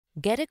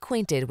Get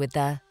acquainted with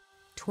the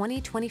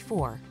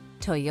 2024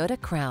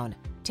 Toyota Crown.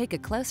 Take a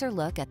closer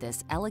look at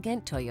this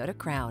elegant Toyota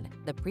Crown,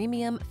 the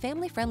premium,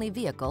 family-friendly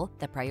vehicle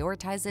that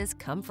prioritizes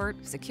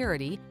comfort,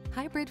 security,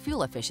 hybrid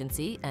fuel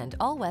efficiency, and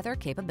all-weather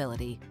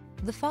capability.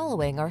 The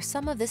following are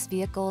some of this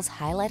vehicle's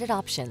highlighted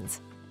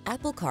options: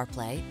 Apple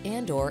CarPlay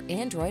and/or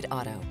Android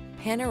Auto,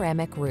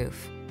 panoramic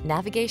roof,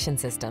 navigation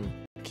system,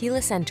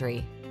 keyless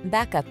entry,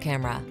 backup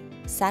camera,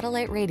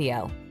 satellite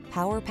radio,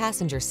 power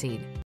passenger seat,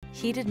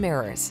 heated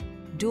mirrors,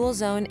 dual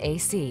zone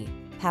AC,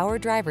 power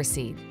driver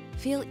seat.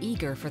 Feel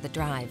eager for the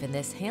drive in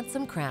this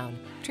handsome Crown.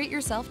 Treat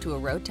yourself to a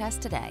road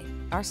test today.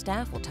 Our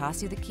staff will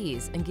toss you the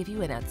keys and give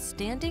you an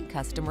outstanding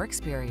customer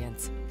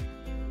experience.